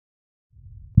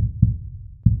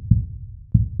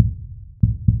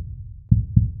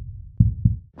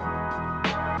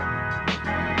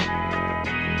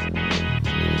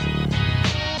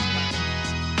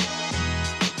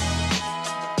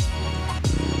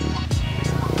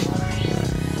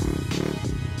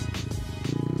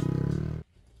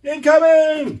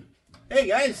Incoming! Hey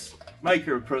guys, Mike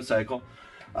here with ProCycle.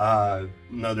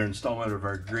 Another installment of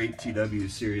our great TW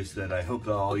series that I hope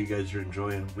that all you guys are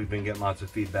enjoying. We've been getting lots of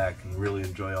feedback and really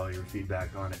enjoy all your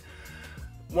feedback on it.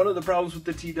 One of the problems with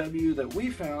the TW that we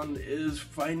found is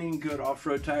finding good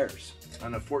off-road tires.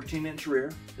 On a 14-inch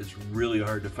rear, it's really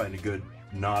hard to find a good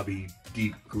knobby,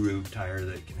 deep groove tire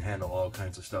that can handle all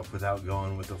kinds of stuff without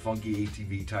going with a funky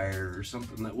ATV tire or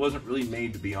something that wasn't really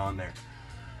made to be on there.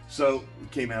 So we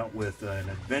came out with an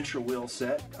adventure wheel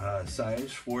set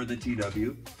size for the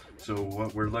TW. So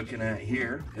what we're looking at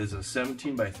here is a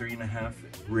 17 by 3.5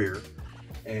 rear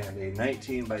and a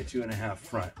 19 by 2.5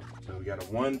 front. So we got a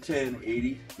 110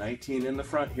 80 19 in the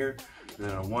front here, and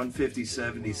then a 150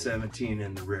 70 17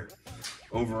 in the rear.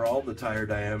 Overall, the tire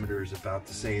diameter is about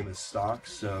the same as stock,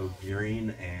 so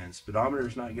gearing and speedometer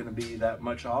is not going to be that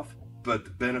much off, but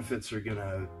the benefits are going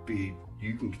to be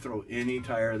you can throw any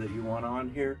tire that you want on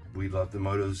here. We love the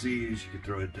Moto Z's. You can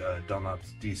throw a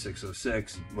Dunlop's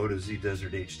D606, Moto Z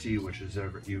Desert HT, which is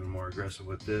even more aggressive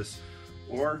with this,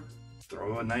 or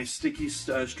throw a nice sticky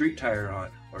street tire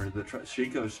on, or the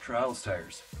Chico's Trials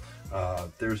tires.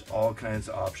 There's all kinds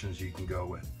of options you can go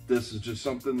with. This is just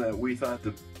something that we thought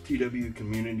the TW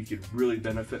community could really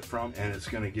benefit from, and it's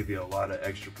going to give you a lot of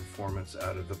extra performance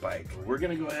out of the bike. We're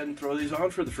going to go ahead and throw these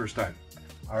on for the first time.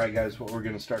 Alright guys, what we're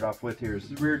going to start off with here is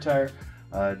the rear tire.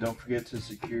 Don't forget to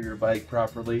secure your bike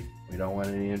properly. We don't want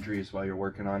any injuries while you're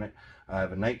working on it. I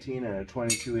have a 19 and a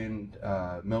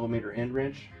 22 millimeter end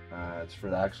wrench. It's for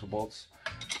the axle bolts.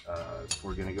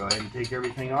 We're going to go ahead and take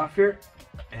everything off here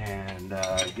and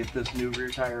get this new rear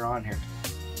tire on here.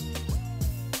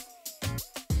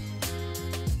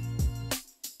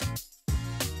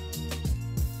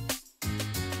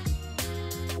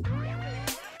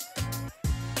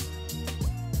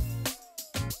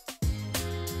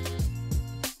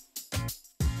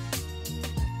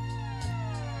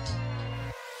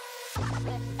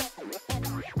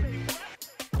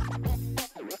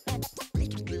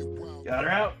 Got her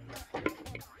out.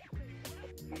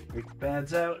 Take the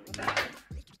pads out.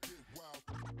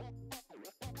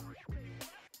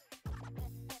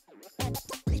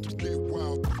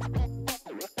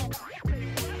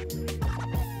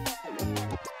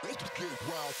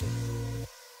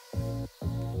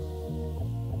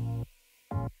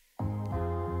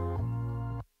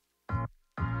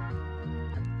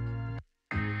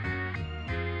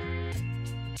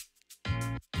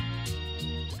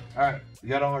 Alright, we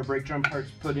got all our brake drum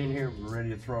parts put in here. We're ready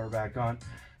to throw her back on.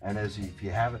 And if you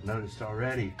haven't noticed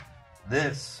already,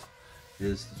 this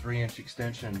is the 3-inch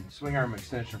extension, swing arm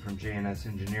extension from J&S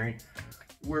Engineering.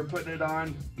 We're putting it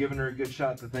on, giving her a good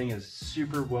shot. The thing is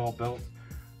super well built.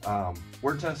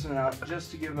 We're testing it out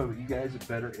just to give you guys a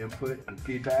better input and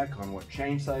feedback on what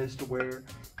chain size to wear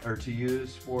or to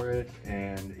use for it,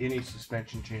 and any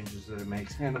suspension changes that it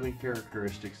makes, handling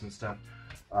characteristics and stuff.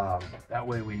 That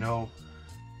way we know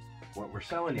what we're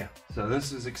selling you. So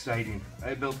this is exciting.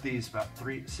 I built these about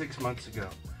 6 months ago.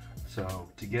 So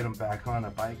to get them back on a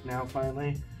bike now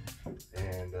finally,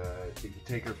 and you can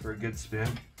take her for a good spin,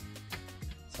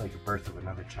 it's like the birth of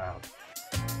another child.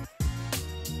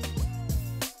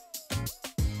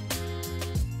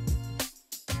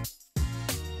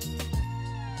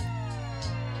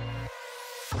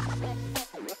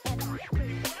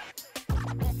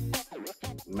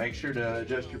 Make sure to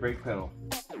adjust your brake pedal.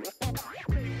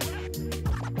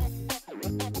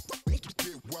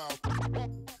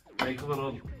 Make a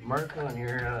little mark on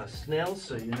your snails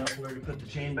so you know where to put the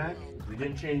chain back. We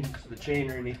didn't change the chain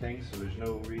or anything, so there's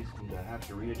no reason to have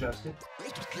to readjust it.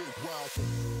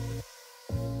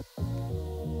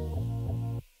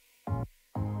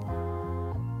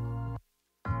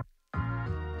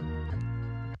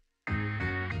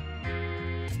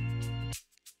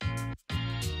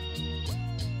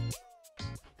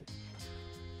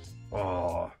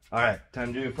 Oh, alright,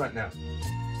 time to do the front now.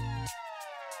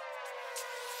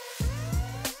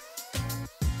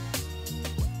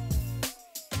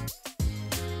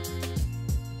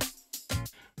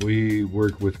 We've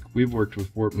worked with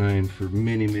Warp9 for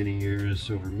many years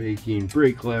over making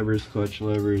brake levers, clutch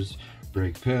levers,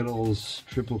 brake pedals,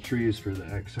 triple trees for the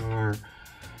XR,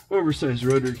 oversized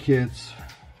rotor kits,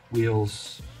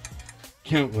 wheels,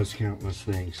 countless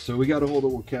things. So we got a hold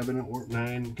of Kevin at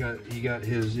Warp9, he got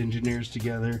his engineers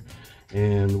together,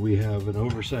 and we have an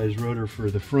oversized rotor for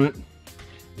the front,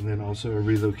 and then also a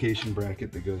relocation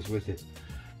bracket that goes with it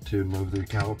to move the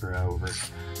caliper over.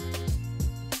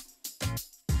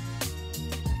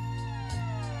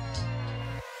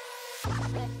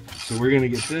 So we're going to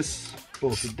get this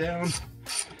bolted down.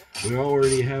 We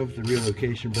already have the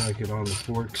relocation bracket on the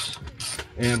forks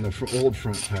and the old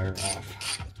front tire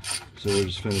off. So we're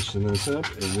just finishing this up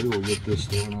and we will get this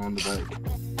thing on the bike.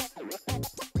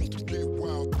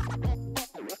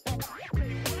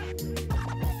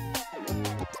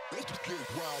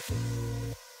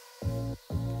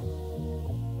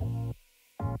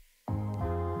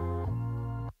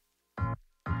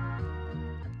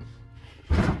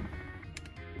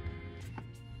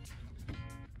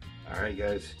 Alright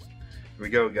guys, here we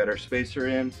go. We got our spacer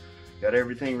in, got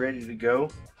everything ready to go.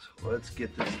 So let's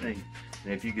get this thing.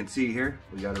 And if you can see here,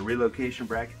 we got a relocation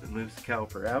bracket that moves the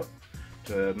caliper out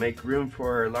to make room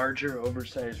for our larger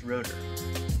oversized rotor.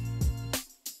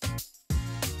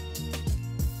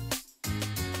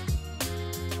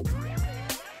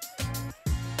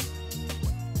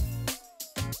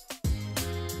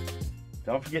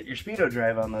 Don't forget your speedo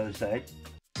drive on the other side.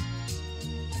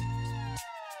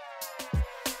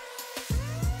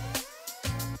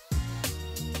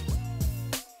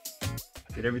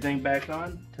 Get everything back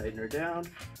on, tighten her down,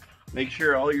 make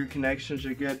sure all your connections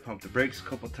are good, pump the brakes a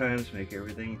couple times, make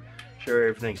sure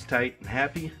everything's tight and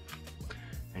happy,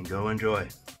 and go enjoy.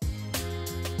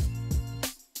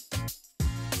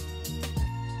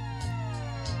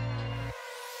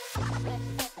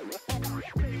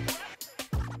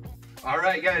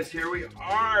 Alright guys, here we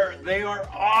are. They are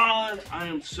on. I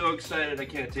am so excited. I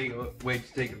can't wait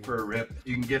to take it for a rip.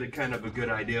 You can get a kind of a good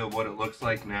idea of what it looks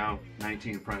like now.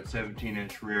 19 front,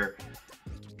 17-inch rear.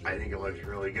 I think it looks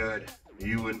really good.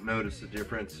 You wouldn't notice the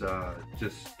difference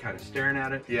just kind of staring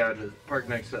at it. Yeah, to park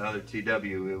next to the other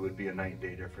TW, it would be a night and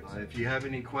day difference. If you have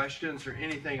any questions or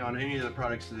anything on any of the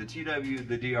products of the TW,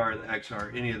 the DR, the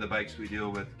XR, any of the bikes we deal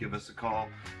with, give us a call,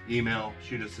 email,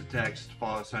 shoot us a text,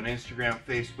 follow us on Instagram,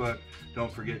 Facebook.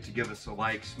 Don't forget to give us a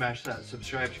like, smash that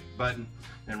subscribe button,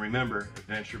 and remember,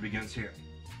 adventure begins here.